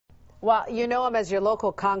Well, you know him as your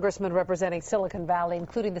local congressman representing Silicon Valley,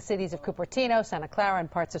 including the cities of Cupertino, Santa Clara, and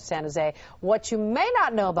parts of San Jose. What you may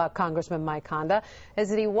not know about Congressman Mike Honda is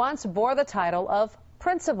that he once bore the title of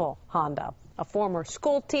Principal Honda. A former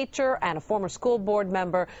school teacher and a former school board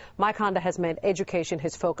member, Mike Honda has made education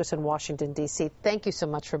his focus in Washington, D.C. Thank you so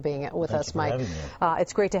much for being with us, Mike.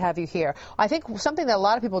 It's great to have you here. I think something that a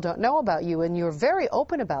lot of people don't know about you, and you're very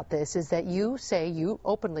open about this, is that you say you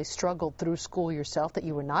openly struggled through school yourself, that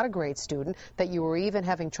you were not a great student, that you were even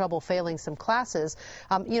having trouble failing some classes.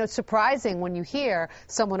 You know, it's surprising when you hear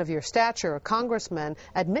someone of your stature, a congressman,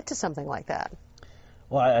 admit to something like that.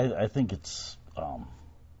 Well, I think it's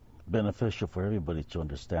beneficial for everybody to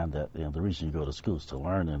understand that, you know, the reason you go to school is to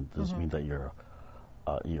learn, and it doesn't mean that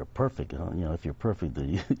you're perfect. You know, if you're perfect, then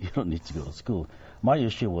you don't need to go to school. My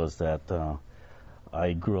issue was that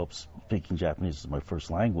I grew up speaking Japanese as my first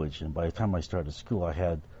language, and by the time I started school, I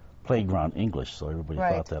had playground English, so everybody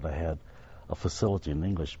thought that I had a facility in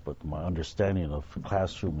English, but my understanding of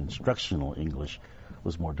classroom instructional English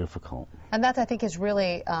was more difficult. And that, I think, is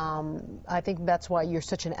really, I think that's why you're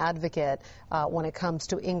such an advocate when it comes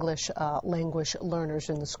to English language learners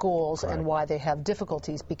in the schools. Correct. And why they have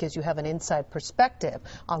difficulties, because you have an inside perspective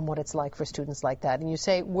on what it's like for students like that. And you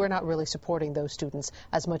say we're not really supporting those students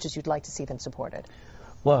as much as you'd like to see them supported.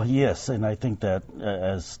 Well, yes, and I think that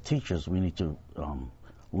as teachers we need to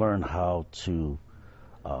learn how to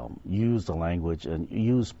use the language and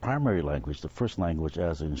use primary language, the first language,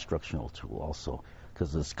 as an instructional tool also,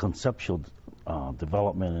 because it's conceptual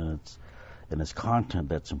development and its content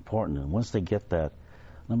that's important. And once they get that,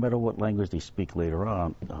 no matter what language they speak later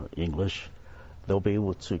on, English, they'll be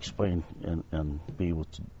able to explain and be able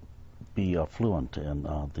to be fluent in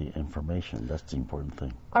the information. That's the important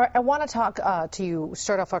thing. All right, I want to talk to you,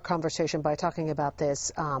 start off our conversation by talking about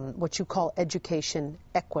this, what you call education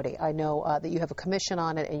equity. I know that you have a commission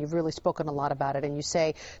on it, and you've really spoken a lot about it, and you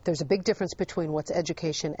say there's a big difference between what's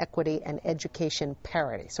education equity and education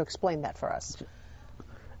parity. So explain that for us.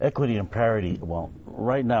 Equity and parity, well,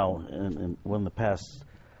 right now, in the past,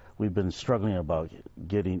 we've been struggling about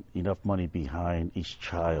getting enough money behind each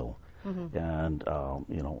child. And,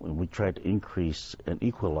 you know, we tried to increase and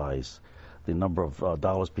equalize the number of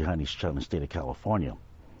dollars behind each child in the state of California.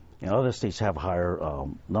 And other states have higher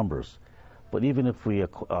numbers. But even if we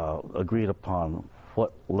agreed upon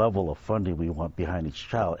what level of funding we want behind each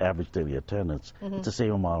child, average daily attendance, it's the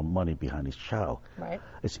same amount of money behind each child. Right.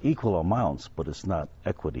 It's equal amounts, but it's not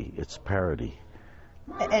equity, it's parity.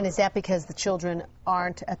 And is that because the children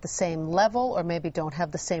aren't at the same level, or maybe don't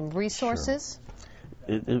have the same resources? Sure.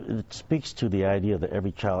 It speaks to the idea that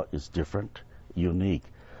every child is different, unique,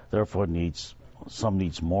 therefore some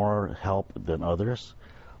needs more help than others.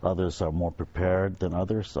 Others are more prepared than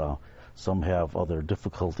others. Some have other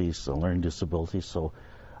difficulties, learning disabilities. So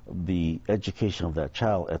the education of that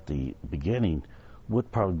child at the beginning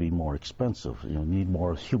would probably be more expensive. You know, need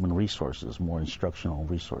more human resources, more instructional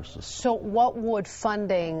resources. So what would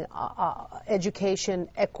funding, education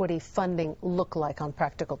equity funding, look like on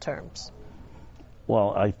practical terms?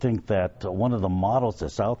 Well, I think that one of the models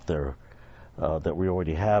that's out there that we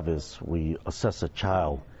already have is we assess a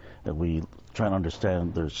child and we try to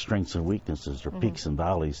understand their strengths and weaknesses, their peaks and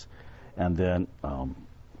valleys, and then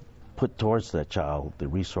put towards that child the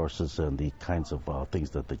resources and the kinds of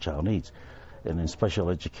things that the child needs. And in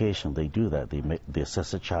special education, they do that. They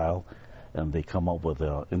assess a child and they come up with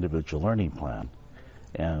an individual learning plan.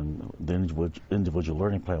 And the individual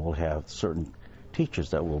learning plan will have certain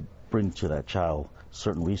teachers that will bring to that child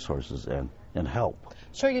certain resources and help.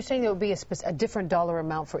 So you're saying there would be a different dollar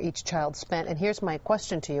amount for each child spent. And here's my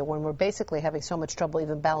question to you. When we're basically having so much trouble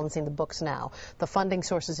even balancing the books now, the funding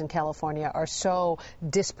sources in California are so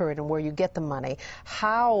disparate in where you get the money,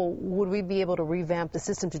 how would we be able to revamp the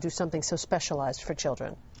system to do something so specialized for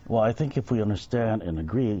children? Well, I think if we understand and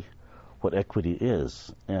agree what equity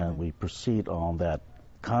is and we proceed on that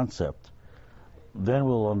concept, then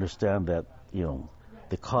we'll understand that, you know,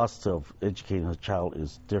 the cost of educating a child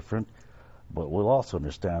is different, but we'll also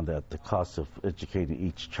understand that the cost of educating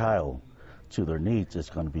each child to their needs is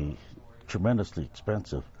going to be tremendously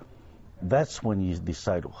expensive. That's when you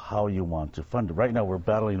decide how you want to fund it. Right now we're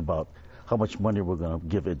battling about how much money we're going to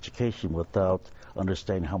give education without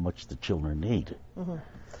understanding how much the children need.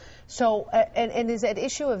 So, and is that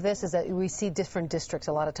issue of this is that we see different districts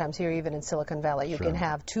a lot of times here, even in Silicon Valley. You can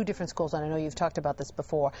have two different schools, and I know you've talked about this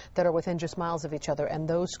before, that are within just miles of each other, and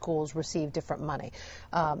those schools receive different money.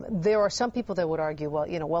 There are some people that would argue, well,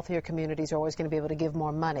 you know, wealthier communities are always going to be able to give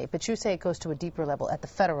more money, but you say it goes to a deeper level at the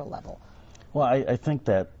federal level. Well, I think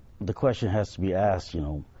that the question has to be asked, you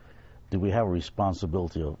know, do we have a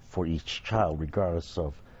responsibility for each child, regardless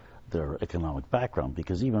of their economic background,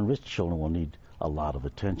 because even rich children will need a lot of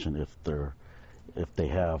attention if they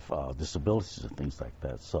have disabilities and things like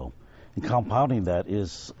that. So, and compounding that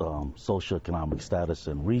is socioeconomic status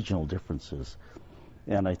and regional differences.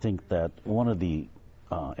 And I think that one of the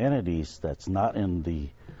entities that's not in the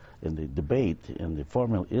debate, in the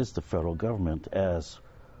formula, is the federal government as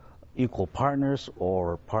equal partners,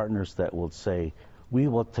 or partners that will say, we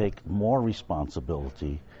will take more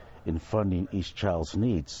responsibility in funding each child's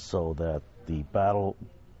needs, so that the battle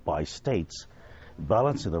by states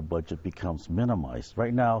balancing their budget becomes minimized.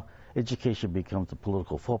 Right now, education becomes a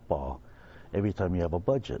political football every time you have a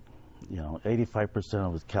budget.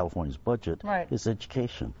 85% of California's budget is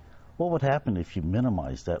education. What would happen if you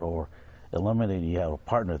minimize that or eliminate, you have a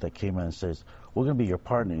partner that came in and says, we're going to be your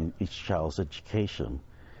partner in each child's education,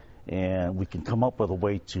 and we can come up with a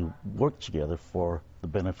way to work together for the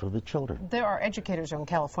benefit of the children. There are educators in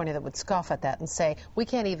California that would scoff at that and say, we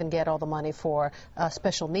can't even get all the money for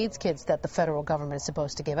special needs kids that the federal government is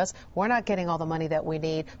supposed to give us. We're not getting all the money that we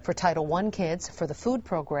need for Title I kids, for the food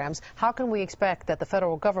programs. How can we expect that the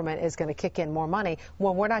federal government is going to kick in more money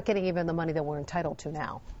when we're not getting even the money that we're entitled to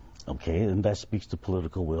now? Okay, and that speaks to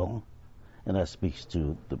political will, and that speaks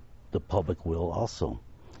to the public will also.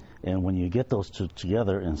 And when you get those two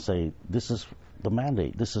together and say, this is the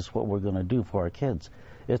mandate, this is what we're going to do for our kids,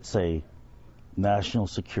 it's a national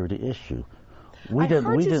security issue. I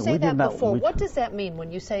heard you say that before. What does that mean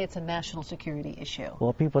when you say it's a national security issue?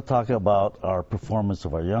 Well, people talk about our performance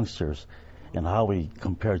of our youngsters and how we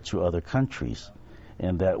compare to other countries,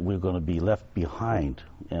 and that we're going to be left behind.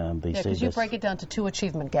 And they say because you break it down to two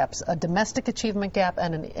achievement gaps: a domestic achievement gap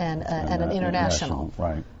and an international.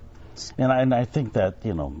 Right. And I think that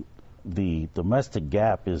the domestic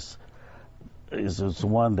gap is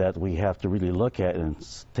one that we have to really look at and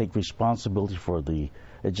take responsibility for the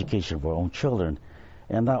education of our own children,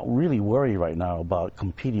 and not really worry right now about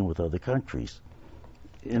competing with other countries.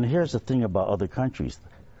 And here's the thing about other countries.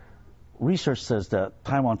 Research says that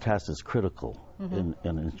time on task is critical in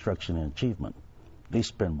instruction and achievement. They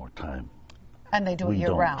spend more time. And they do it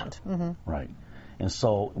year-round. Right. And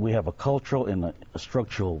so we have a cultural and a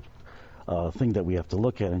structural thing that we have to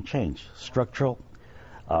look at and change. Structural,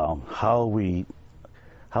 how we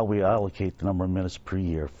allocate the number of minutes per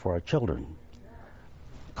year for our children.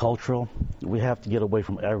 Cultural, we have to get away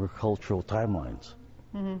from agricultural timelines.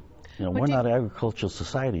 We're not an agricultural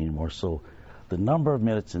society anymore, so the number of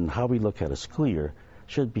minutes and how we look at a school year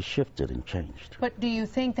should be shifted and changed. But do you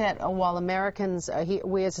think that while Americans,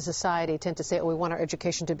 we as a society tend to say, we want our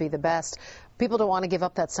education to be the best, people don't want to give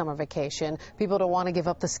up that summer vacation, people don't want to give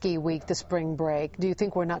up the ski week, the spring break. Do you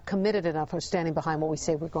think we're not committed enough or standing behind what we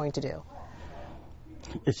say we're going to do?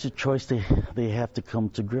 It's a choice they have to come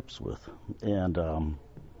to grips with. And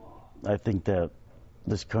I think that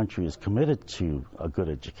this country is committed to a good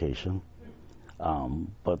education.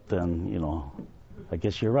 But then, I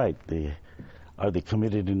guess you're right. Are they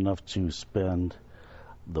committed enough to spend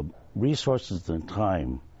the resources and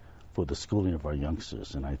time for the schooling of our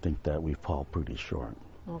youngsters? And I think that we fall pretty short.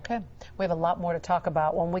 Okay. We have a lot more to talk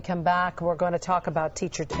about. When we come back, we're going to talk about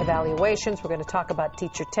teacher evaluations. We're going to talk about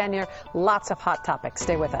teacher tenure. Lots of hot topics.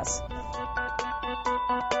 Stay with us.